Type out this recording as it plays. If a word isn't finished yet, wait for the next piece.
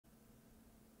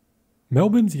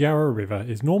Melbourne's Yarra River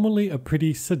is normally a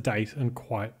pretty sedate and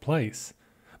quiet place.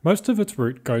 Most of its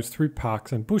route goes through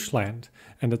parks and bushland,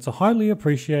 and it's a highly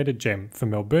appreciated gem for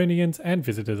Melburnians and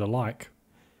visitors alike.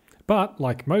 But,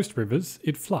 like most rivers,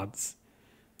 it floods.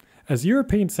 As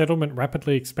European settlement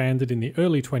rapidly expanded in the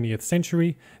early 20th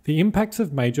century, the impacts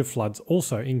of major floods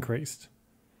also increased.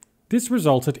 This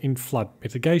resulted in flood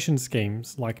mitigation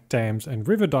schemes like dams and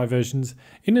river diversions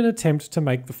in an attempt to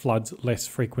make the floods less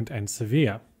frequent and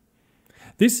severe.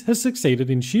 This has succeeded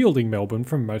in shielding Melbourne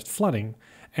from most flooding,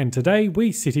 and today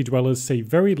we city dwellers see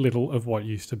very little of what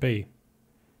used to be.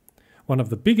 One of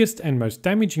the biggest and most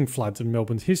damaging floods in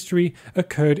Melbourne's history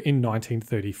occurred in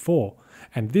 1934,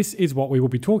 and this is what we will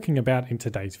be talking about in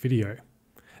today's video.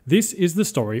 This is the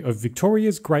story of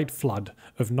Victoria's Great Flood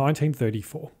of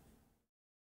 1934.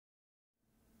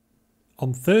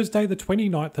 On Thursday the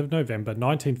 29th of November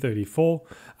 1934,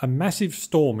 a massive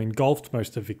storm engulfed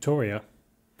most of Victoria.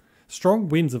 Strong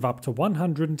winds of up to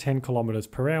 110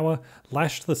 km per hour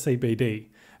lashed the CBD,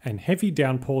 and heavy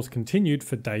downpours continued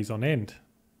for days on end.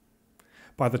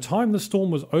 By the time the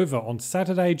storm was over on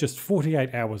Saturday, just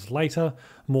 48 hours later,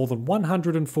 more than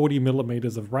 140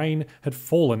 millimetres of rain had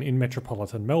fallen in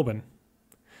metropolitan Melbourne.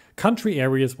 Country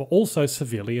areas were also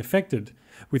severely affected,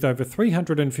 with over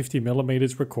 350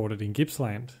 millimetres recorded in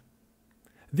Gippsland.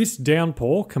 This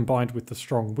downpour, combined with the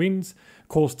strong winds,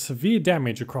 caused severe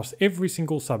damage across every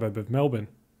single suburb of Melbourne.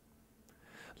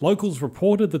 Locals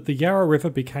reported that the Yarra River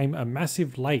became a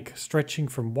massive lake stretching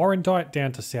from Warrandyte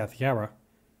down to South Yarra.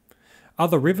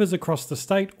 Other rivers across the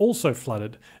state also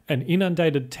flooded and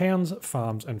inundated towns,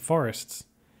 farms and forests.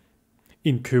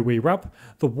 In Wurundjeri Woi Wurrung,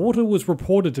 the water was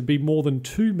reported to be more than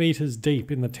 2 metres deep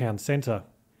in the town centre.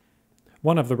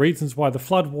 One of the reasons why the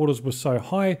floodwaters were so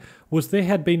high was there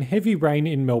had been heavy rain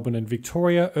in Melbourne and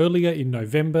Victoria earlier in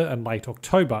November and late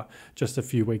October, just a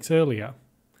few weeks earlier.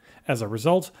 As a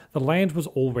result, the land was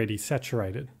already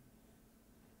saturated.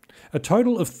 A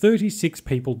total of 36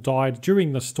 people died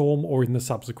during the storm or in the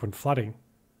subsequent flooding.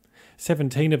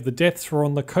 17 of the deaths were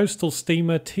on the coastal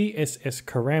steamer TSS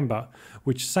Karamba,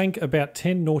 which sank about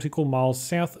 10 nautical miles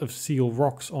south of Seal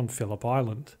Rocks on Phillip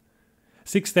Island.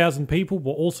 6,000 people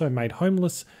were also made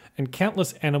homeless, and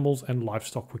countless animals and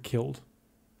livestock were killed.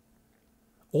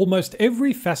 Almost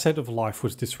every facet of life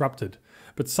was disrupted,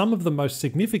 but some of the most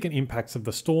significant impacts of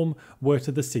the storm were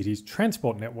to the city's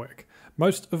transport network,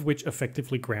 most of which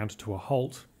effectively ground to a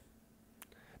halt.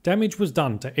 Damage was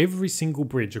done to every single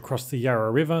bridge across the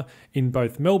Yarra River in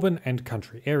both Melbourne and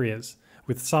country areas,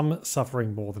 with some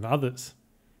suffering more than others.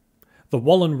 The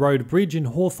Wallen Road Bridge in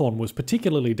Hawthorn was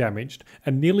particularly damaged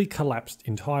and nearly collapsed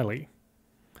entirely.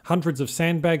 Hundreds of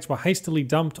sandbags were hastily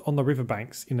dumped on the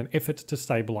riverbanks in an effort to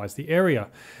stabilise the area,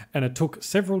 and it took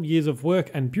several years of work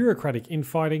and bureaucratic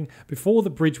infighting before the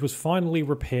bridge was finally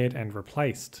repaired and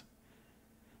replaced.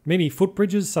 Many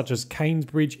footbridges such as Cairns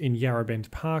Bridge in Yarrabend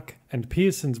Park and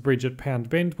Pearson's Bridge at Pound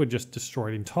Bend were just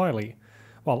destroyed entirely,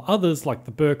 while others like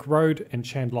the Burke Road and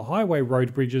Chandler Highway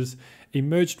road bridges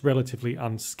emerged relatively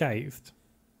unscathed.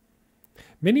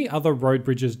 Many other road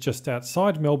bridges just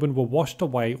outside Melbourne were washed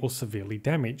away or severely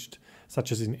damaged,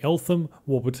 such as in Eltham,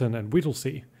 Warburton and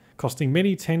Whittlesea, costing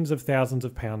many tens of thousands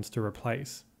of pounds to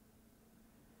replace.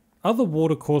 Other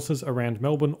watercourses around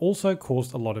Melbourne also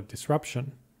caused a lot of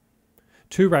disruption.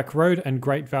 Toorak Road and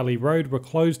Great Valley Road were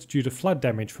closed due to flood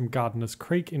damage from Gardeners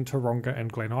Creek in Taronga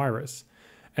and Glen Iris,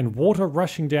 and water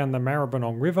rushing down the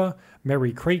Maribyrnong River,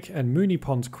 Merry Creek and Moonee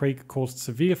Ponds Creek caused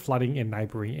severe flooding in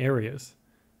neighbouring areas.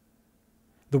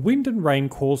 The wind and rain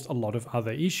caused a lot of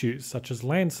other issues, such as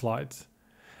landslides.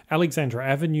 Alexandra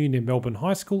Avenue near Melbourne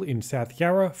High School in South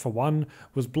Yarra, for one,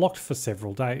 was blocked for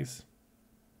several days.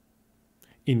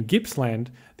 In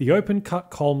Gippsland, the open-cut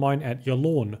coal mine at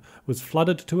Yallourn was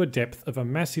flooded to a depth of a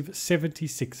massive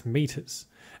 76 metres,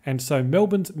 and so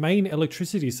Melbourne's main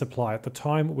electricity supply at the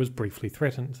time was briefly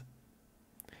threatened.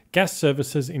 Gas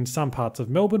services in some parts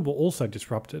of Melbourne were also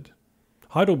disrupted.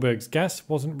 Heidelberg's gas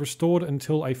wasn't restored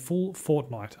until a full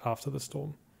fortnight after the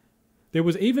storm. There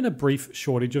was even a brief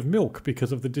shortage of milk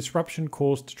because of the disruption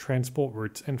caused to transport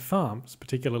routes and farms,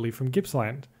 particularly from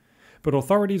Gippsland, but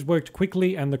authorities worked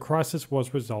quickly and the crisis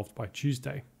was resolved by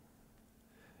Tuesday.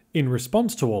 In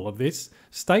response to all of this,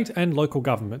 state and local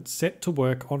governments set to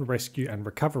work on rescue and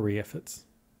recovery efforts.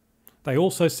 They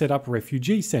also set up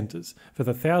refugee centres for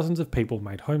the thousands of people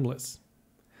made homeless.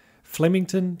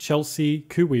 Flemington, Chelsea,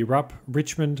 Wurrung,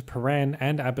 Richmond, Paran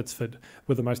and Abbotsford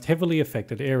were the most heavily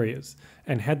affected areas,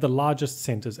 and had the largest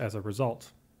centres as a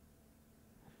result.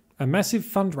 A massive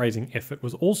fundraising effort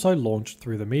was also launched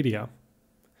through the media.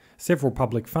 Several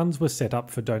public funds were set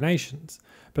up for donations,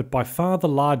 but by far the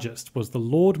largest was the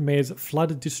Lord Mayor's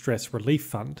Flood Distress Relief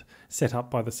Fund, set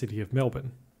up by the City of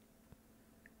Melbourne.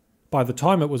 By the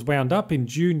time it was wound up in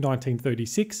June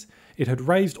 1936, it had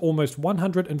raised almost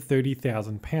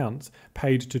 £130,000,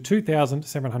 paid to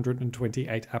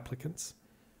 2,728 applicants.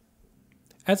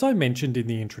 As I mentioned in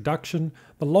the introduction,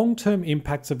 the long-term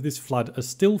impacts of this flood are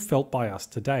still felt by us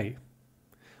today.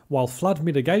 While flood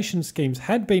mitigation schemes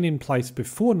had been in place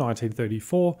before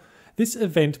 1934, this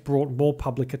event brought more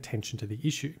public attention to the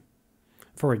issue.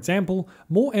 For example,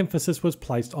 more emphasis was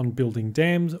placed on building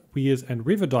dams, weirs and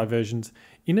river diversions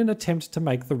in an attempt to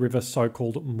make the river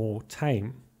so-called more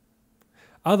tame.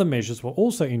 Other measures were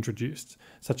also introduced,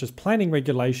 such as planning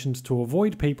regulations to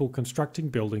avoid people constructing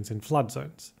buildings in flood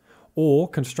zones, or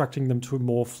constructing them to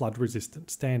more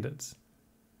flood-resistant standards.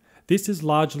 This is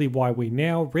largely why we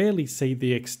now rarely see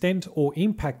the extent or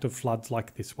impact of floods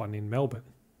like this one in Melbourne.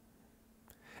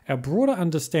 Our broader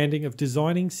understanding of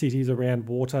designing cities around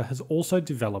water has also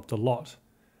developed a lot.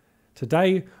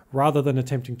 Today, rather than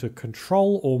attempting to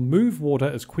control or move water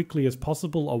as quickly as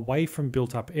possible away from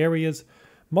built-up areas,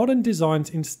 modern designs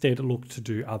instead look to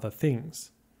do other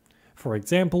things. For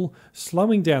example,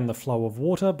 slowing down the flow of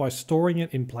water by storing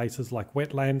it in places like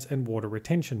wetlands and water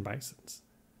retention basins.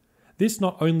 This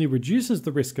not only reduces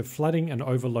the risk of flooding and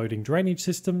overloading drainage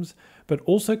systems, but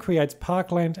also creates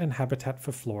parkland and habitat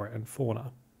for flora and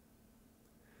fauna.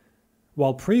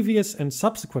 While previous and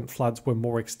subsequent floods were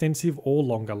more extensive or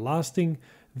longer lasting,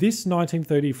 this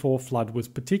 1934 flood was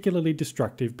particularly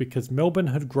destructive because Melbourne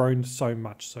had grown so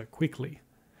much so quickly.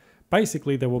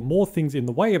 Basically, there were more things in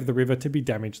the way of the river to be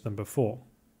damaged than before.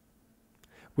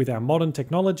 With our modern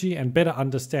technology and better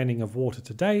understanding of water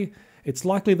today, it's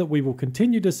likely that we will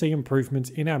continue to see improvements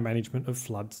in our management of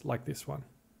floods like this one.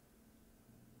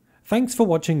 Thanks for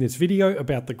watching this video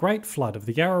about the Great Flood of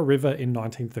the Yarra River in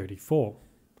 1934.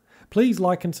 Please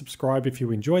like and subscribe if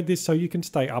you enjoyed this so you can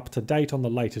stay up to date on the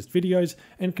latest videos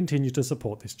and continue to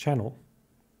support this channel.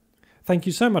 Thank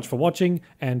you so much for watching,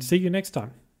 and see you next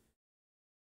time.